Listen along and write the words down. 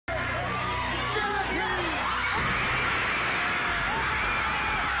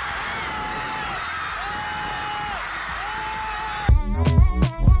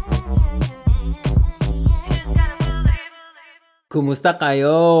kumusta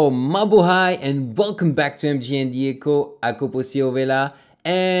kayo? Mabuhay and welcome back to MGNDA ko. Ako po si Ovela.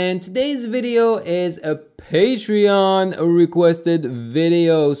 And today's video is a Patreon requested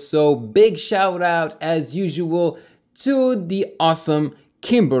video. So big shout out as usual to the awesome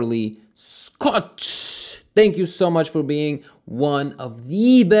Kimberly Scott. Thank you so much for being one of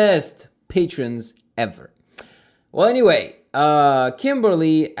the best patrons ever. Well, anyway,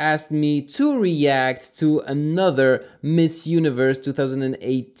 Kimberly asked me to react to another Miss Universe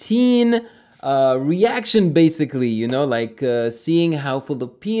 2018 reaction, basically, you know, like seeing how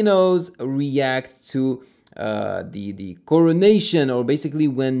Filipinos react to the coronation, or basically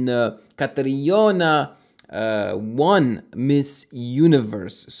when Catriona won Miss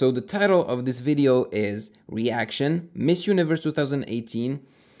Universe. So the title of this video is Reaction Miss Universe 2018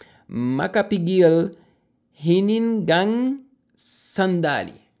 MAKAPIGIL HININGANG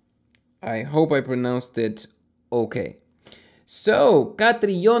SANDALI. I hope I pronounced it okay. So,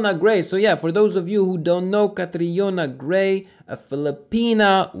 Catriona Gray. So yeah, for those of you who don't know, Catriona Gray, a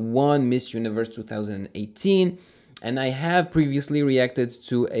Filipina, won Miss Universe 2018. And I have previously reacted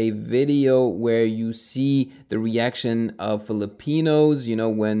to a video where you see the reaction of Filipinos, you know,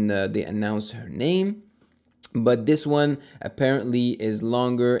 when they announce her name. But this one apparently is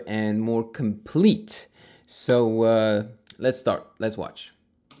longer and more complete. So let's start. Let's watch.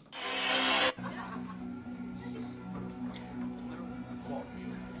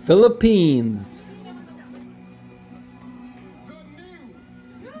 Philippines.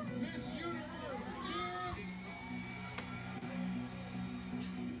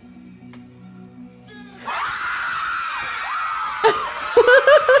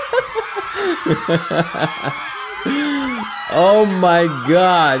 Oh my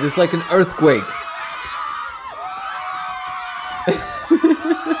God, it's like an earthquake.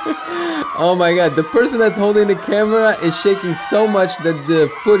 Oh my God, the person that's holding the camera is shaking so much that the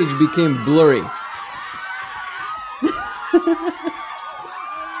footage became blurry.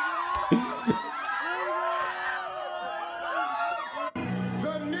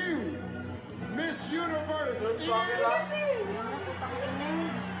 The new Miss Universe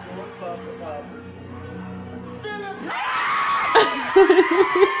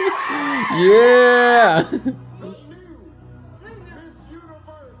Yeah.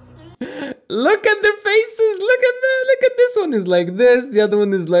 Look at their faces. Look at this one is like this. The other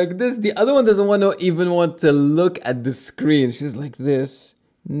one is like this. The other one doesn't even want to look at the screen. She's like this.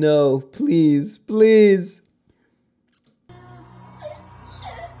 No, please, please.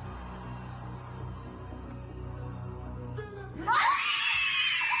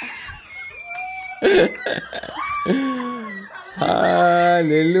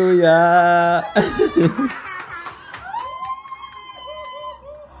 Hallelujah.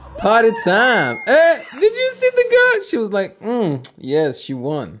 Party time. Did you see the girl? She was like, yes, she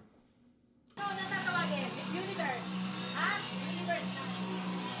won.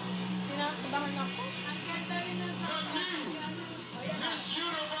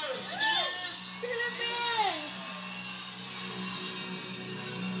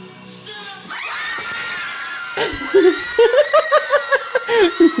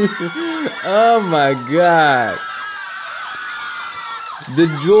 Oh my God. The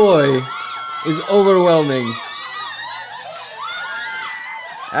joy is overwhelming.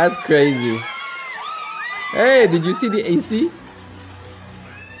 That's crazy. Hey, did you see the AC?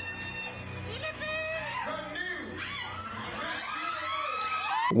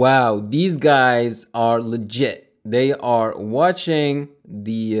 Wow, these guys are legit. They are watching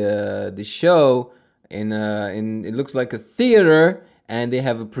the show in it looks like a theater, and they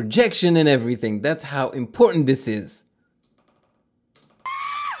have a projection and everything. That's how important this is.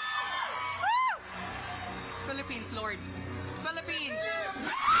 Philippines, Lord. Philippines.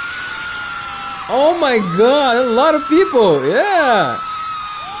 Oh my God, a lot of people. Yeah.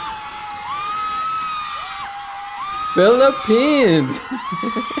 Philippines.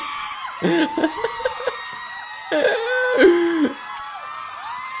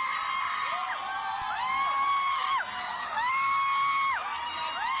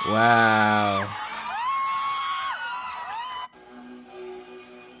 Wow.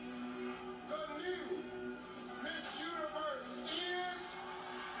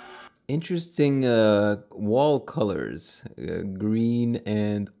 Interesting wall colors, green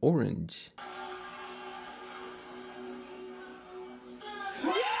and orange.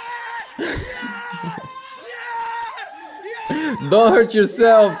 Don't hurt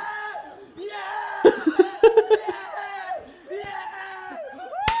yourself.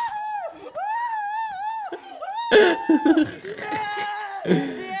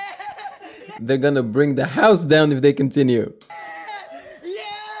 They're gonna bring the house down if they continue. The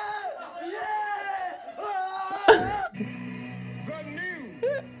new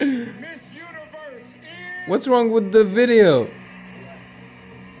Miss Universe is What's wrong with the video?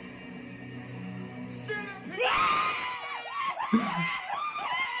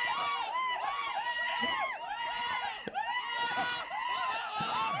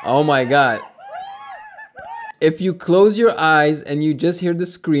 Oh my god. If you close your eyes and you just hear the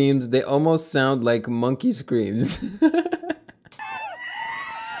screams, they almost sound like monkey screams.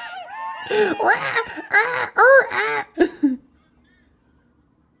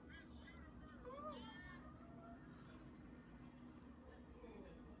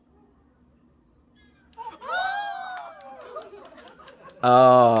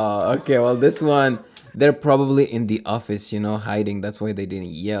 Oh, okay, well this one, they're probably in the office, you know, hiding. That's why they didn't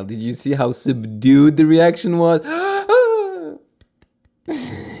yell. Did you see how subdued the reaction was?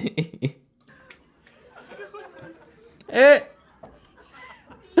 Eh.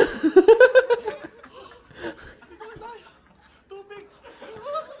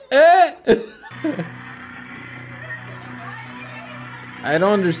 Eh. I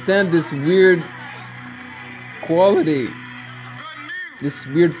don't understand this weird quality. This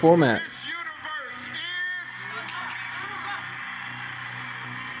weird format. Miss Universe is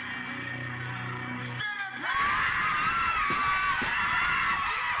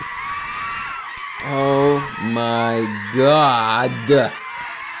Oh my god.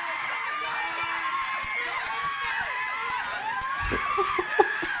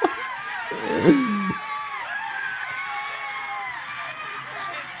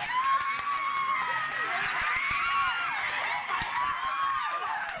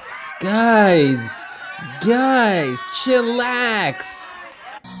 Guys, chillax.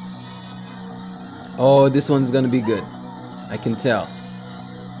 Oh, this one's gonna be good. I can tell.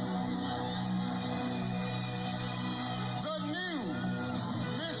 the new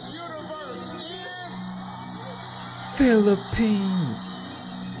Miss Universe is Philippines.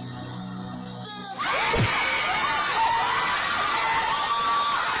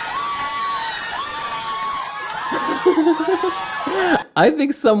 I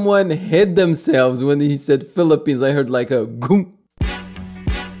think someone hid themselves when he said Philippines. I heard like a goom.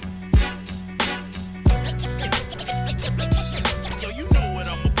 Yo, you know what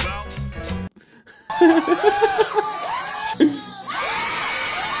I'm about.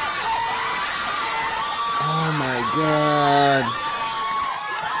 Oh my god.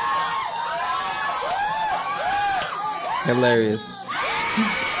 Hilarious.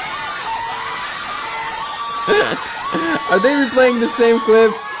 Are they replaying the same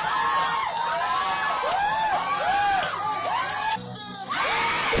clip?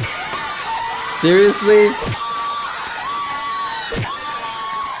 Seriously?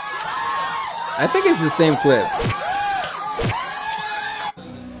 I think it's the same clip.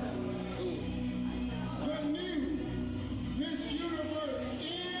 the new Miss Universe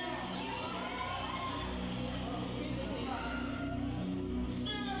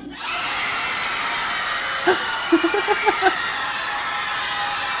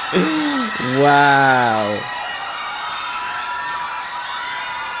Wow.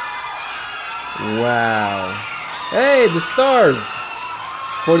 Wow. Hey, the stars.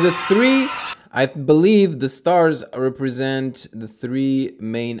 For the three, I believe the stars represent the three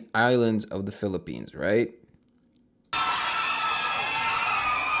main islands of the Philippines, right?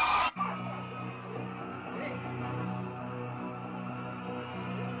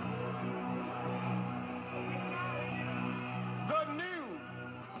 The new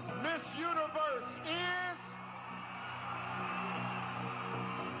Miss Universe is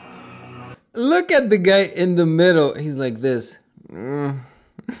Look at the guy in the middle. He's like this.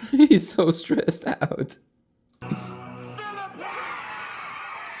 He's so stressed out.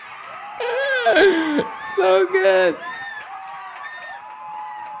 So good.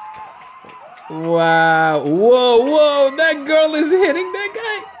 Wow. Whoa. That girl is hitting that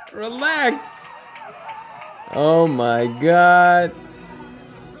guy. Relax. Oh my god.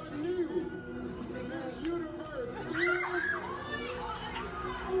 the new Miss Universe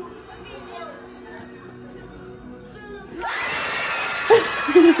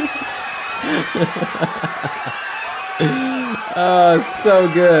Oh, so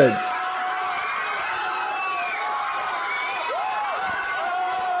good.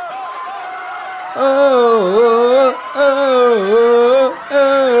 Oh.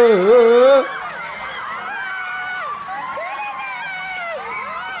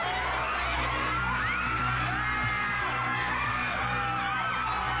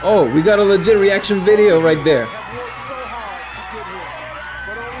 Oh, we got a legit reaction video right there. have worked so hard to get here,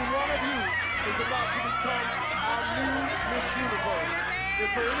 but only one of you is about to become our new Miss Universe. If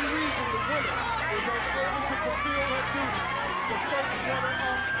for any reason the winner is unable to fulfill her duties, the first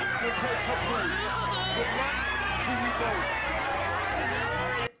runner-up will take her place. Good luck to you both.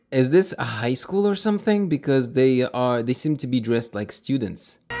 Is this a high school or something? Because they seem to be dressed like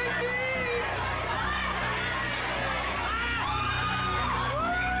students.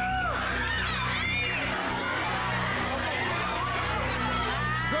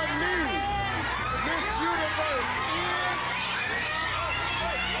 The new Miss Universe is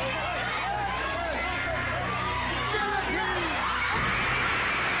Philippines.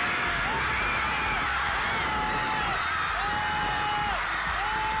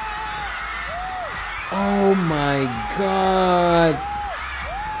 Oh my god.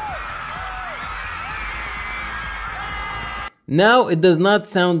 Now it does not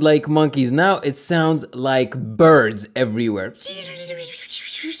sound like monkeys. Now it sounds like birds everywhere.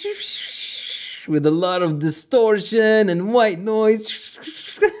 With a lot of distortion and white noise.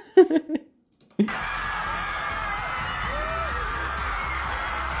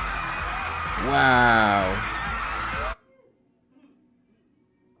 Wow.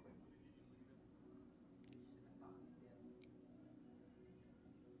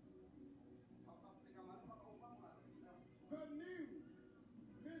 The new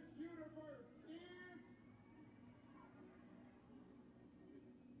Miss Universe is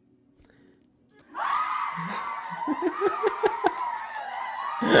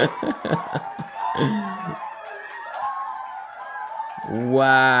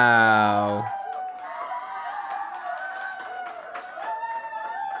Wow.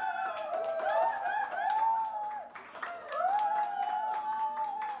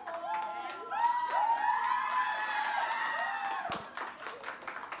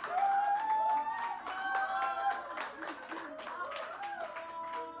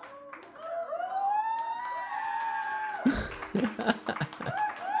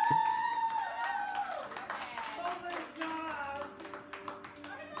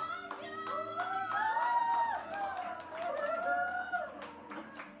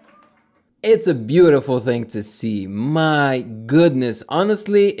 It's a beautiful thing to see. My goodness.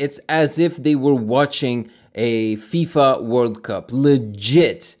 Honestly, it's as if they were watching a FIFA World Cup.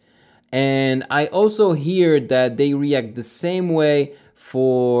 Legit. And I also hear that they react the same way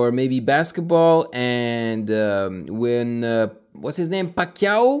for maybe basketball and when, what's his name?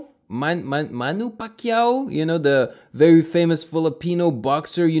 Pacquiao? Manu Pacquiao, you know, the very famous Filipino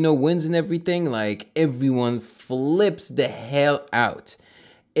boxer, you know, wins and everything. Like, everyone flips the hell out.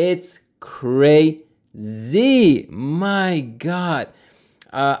 It's crazy. My God.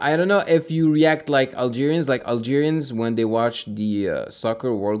 I don't know if you react like Algerians when they watch the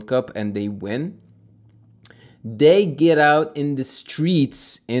soccer World Cup and they win. They get out in the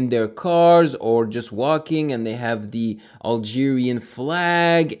streets in their cars or just walking, and they have the Algerian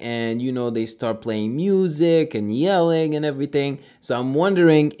flag, and you know, they start playing music and yelling and everything. So I'm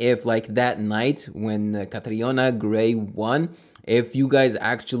wondering if like that night when Catriona Gray won, if you guys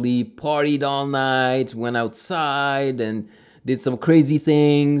actually partied all night, went outside and did some crazy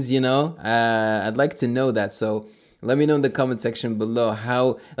things, you know. I'd like to know that. So let me know in the comment section below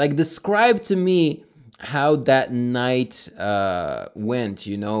how, like, describe to me how that night went,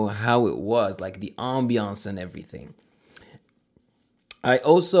 you know, how it was, like the ambiance and everything. I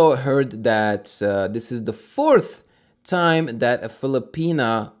also heard that this is the 4th time that a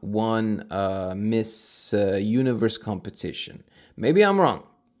Filipina won Miss Universe competition. Maybe I'm wrong,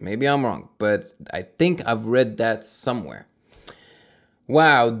 but I think I've read that somewhere.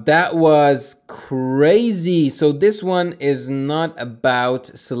 Wow, that was crazy. So this one is not about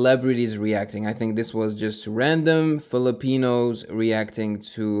celebrities reacting. I think this was just random Filipinos reacting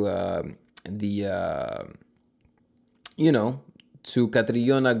to you know, to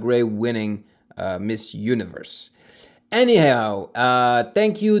Catriona Gray winning Miss Universe. Anyhow,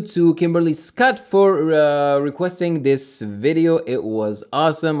 thank you to Kimberly Scott for requesting this video. It was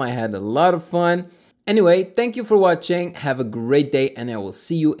awesome. I had a lot of fun. Anyway, thank you for watching. Have a great day, and I will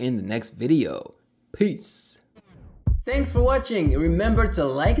see you in the next video. Peace. Thanks for watching. Remember to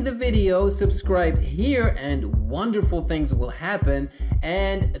like the video, subscribe here, and wonderful things will happen.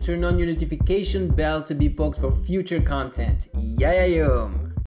 And turn on your notification bell to be poked for future content. Yayayum!